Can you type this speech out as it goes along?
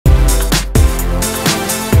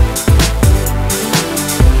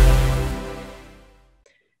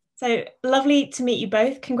So lovely to meet you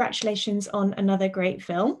both. Congratulations on another great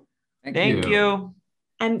film. Thank you.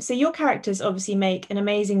 So your characters obviously make an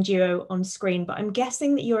amazing duo on screen, but I'm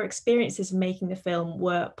guessing that your experiences of making the film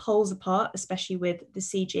were poles apart, especially with the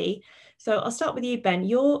CG. So I'll start with you, Ben.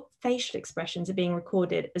 Your facial expressions are being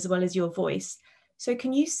recorded as well as your voice. So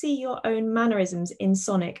can you see your own mannerisms in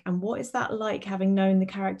Sonic, and what is that like having known the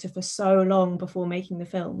character for so long before making the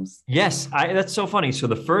films? Yes, that's so funny. So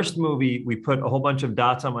the first movie, we put a whole bunch of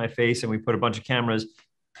dots on my face and we put a bunch of cameras,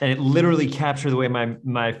 and it literally captured the way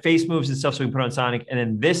my face moves and stuff. So we can put on Sonic. And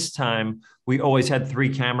then this time, we always had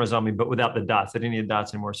three cameras on me, but without the dots. I didn't need the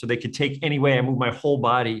dots anymore. So they could take any way I move my whole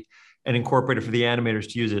body and incorporate it for the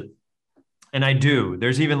animators to use it. And I do.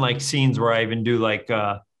 There's even like scenes where I even do like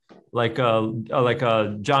a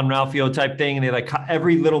John Ralphio type thing, and they like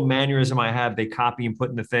every little mannerism I have, they copy and put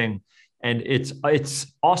in the thing. And it's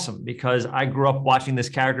awesome because I grew up watching this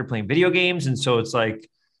character playing video games, and so it's like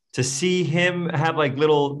to see him have like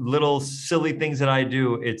little silly things that I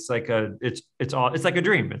do. It's like it's like a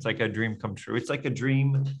dream. It's like a dream come true. It's like a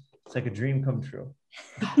dream. It's like a dream come true.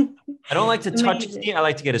 I don't like to touch it. I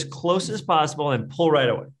like to get as close as possible and pull right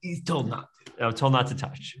away. He's told not to. I'm told not to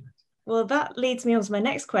touch. Well, that leads me on to my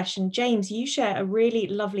next question. James, you share a really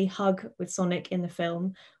lovely hug with Sonic in the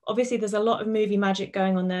film. Obviously, there's a lot of movie magic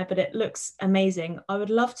going on there, but it looks amazing. I would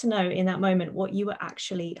love to know in that moment what you were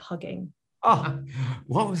actually hugging. Oh,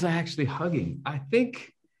 what was I actually hugging? I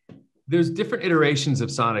think there's different iterations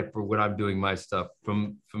of Sonic for when I'm doing my stuff.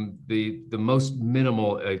 From the most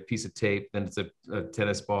minimal, a piece of tape, then it's a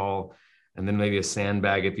tennis ball, and then maybe a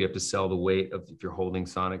sandbag if you have to sell the weight of if you're holding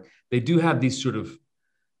Sonic. They do have these sort of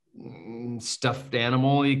stuffed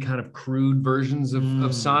animal-y kind of crude versions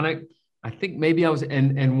of Sonic. I think maybe I was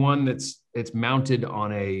and one it's mounted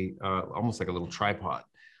on a almost like a little tripod.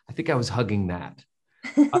 I think I was hugging that.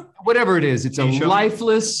 Whatever it is, it's a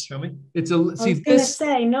lifeless. Show me. It's a. I was going to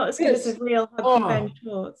say not as good as a real hug from Ben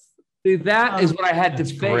Schwartz. See, that is what I had to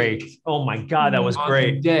fake. Great. Oh my God, that was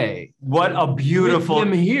great. Day. What a beautiful. With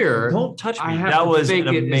him here. Don't touch me. I have that to was fake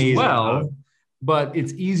an it amazing as well. hug. But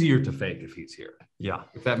it's easier to fake if he's here. Yeah.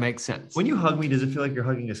 If that makes sense. When you hug me, does it feel like you're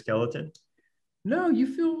hugging a skeleton? No, you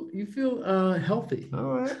feel healthy.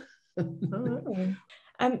 All right.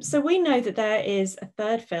 So we know that there is a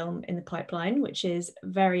third film in the pipeline, which is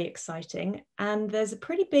very exciting. And there's a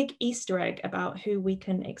pretty big Easter egg about who we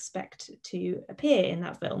can expect to appear in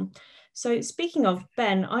that film. So speaking of,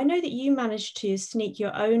 Ben, I know that you managed to sneak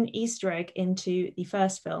your own Easter egg into the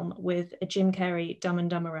first film with a Jim Carrey Dumb and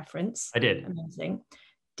Dumber reference. I did. Amazing.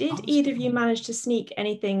 Did either of you manage to sneak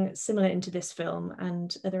anything similar into this film?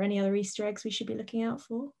 And are there any other Easter eggs we should be looking out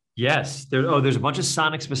for? Yes. There's a bunch of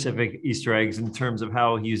Sonic specific Easter eggs in terms of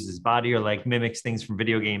how he uses his body or like mimics things from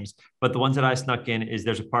video games. But the ones that I snuck in is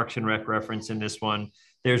there's a Parks and Rec reference in this one.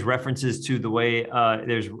 There's references to the way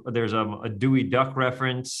there's a Dewey Duck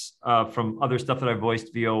reference from other stuff that I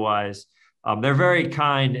voiced VO-wise. They're very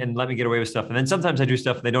kind and let me get away with stuff. And then sometimes I do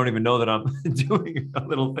stuff and they don't even know that I'm doing a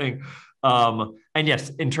little thing. And yes,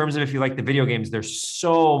 in terms of if you like the video games, there's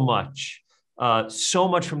so much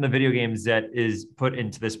from the video games that is put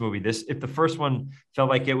into this movie. If the first one felt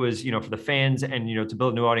like it was, for the fans and, to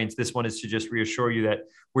build a new audience, this one is to just reassure you that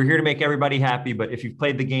we're here to make everybody happy. But if you've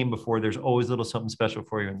played the game before, there's always a little something special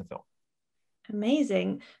for you in the film.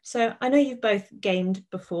 Amazing. So I know you've both gamed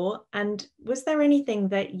before, and was there anything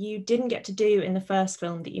that you didn't get to do in the first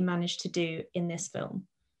film that you managed to do in this film?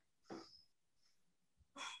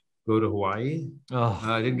 Go to Hawaii.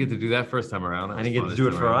 I didn't get to do that first time around. I didn't get to do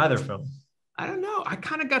it for either film. I don't know. I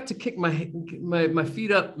kind of got to kick my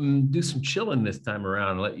feet up and do some chilling this time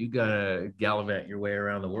around and let you gallivant your way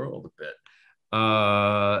around the world a bit.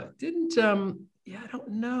 I don't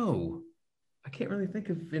know. I can't really think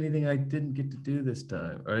of anything I didn't get to do this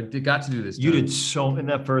time, or got to do this time. You did in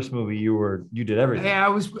that first movie. You did everything.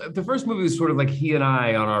 Yeah, the first movie was sort of like he and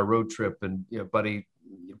I on our road trip and buddy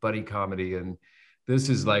comedy, and this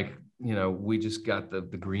is like we just got the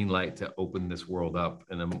green light to open this world up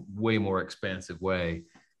in a way more expansive way,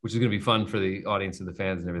 which is going to be fun for the audience and the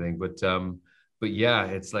fans and everything. But yeah,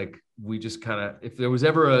 it's like we just kind of, if there was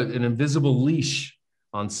ever an invisible leash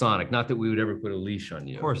on Sonic, not that we would ever put a leash on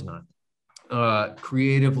you. Of course not.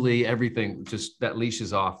 Creatively, everything, just that leash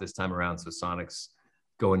is off this time around. So Sonic's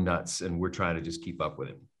going nuts and we're trying to just keep up with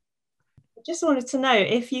him. I just wanted to know,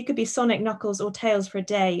 if you could be Sonic, Knuckles, or Tails for a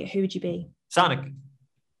day, who would you be? Sonic.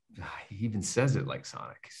 He even says it like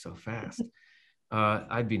Sonic. He's so fast.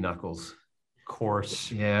 I'd be Knuckles. Of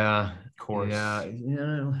course. Yeah. Of course.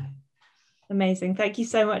 Yeah. Amazing. Thank you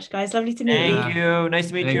so much, guys. Lovely to meet you. Thank you. Nice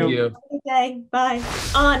to meet Thank you. Okay, bye.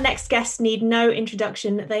 Our next guests need no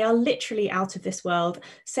introduction. They are literally out of this world.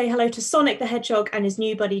 Say hello to Sonic the Hedgehog and his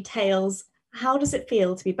new buddy Tails. How does it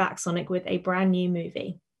feel to be back, Sonic, with a brand new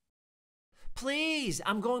movie? Please,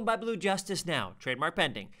 I'm going by Blue Justice now, trademark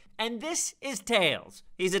pending. And this is Tails.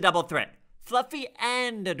 He's a double threat, fluffy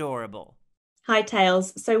and adorable. Hi,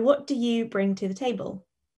 Tails. So what do you bring to the table?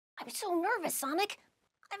 I'm so nervous, Sonic.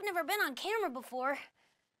 I've never been on camera before.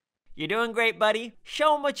 You're doing great, buddy.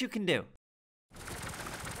 Show him what you can do.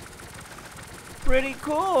 Pretty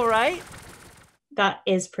cool, right? That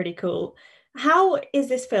is pretty cool. How is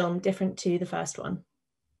this film different to the first one?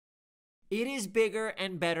 It is bigger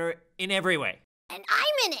and better in every way. And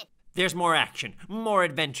I'm in it. There's more action, more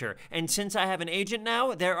adventure, and since I have an agent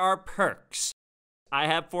now, there are perks. I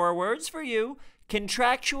have 4 words for you.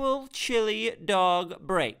 Contractual chili dog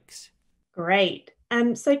breaks. Great.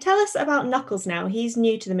 So tell us about Knuckles now. He's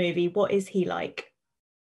new to the movie. What is he like?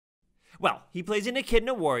 Well, he plays an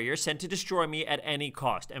echidna warrior sent to destroy me at any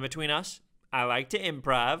cost. And between us, I like to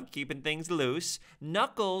improv, keeping things loose.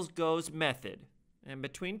 Knuckles goes method. And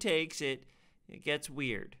between takes, it gets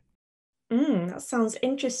weird. That sounds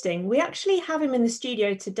interesting. We actually have him in the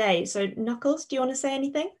studio today. So Knuckles, do you want to say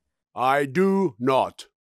anything? I do not.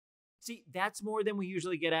 See, that's more than we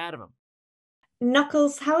usually get out of him.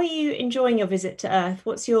 Knuckles, how are you enjoying your visit to Earth?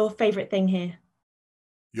 What's your favourite thing here?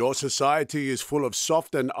 Your society is full of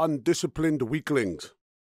soft and undisciplined weaklings.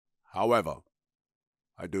 However,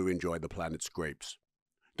 I do enjoy the planet's grapes.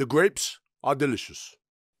 The grapes are delicious.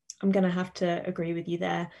 I'm going to have to agree with you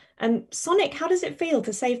there. Sonic, how does it feel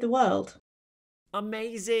to save the world?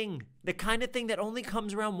 Amazing. The kind of thing that only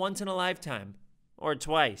comes around once in a lifetime. Or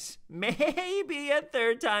twice. Maybe a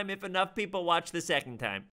third time if enough people watch the second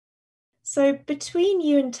time. So between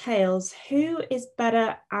you and Tails, who is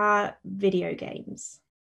better at video games?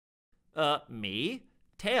 Me?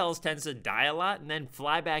 Tails tends to die a lot and then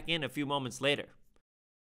fly back in a few moments later.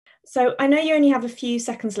 So I know you only have a few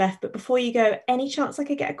seconds left, but before you go, any chance I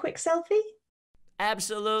could get a quick selfie?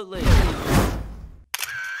 Absolutely.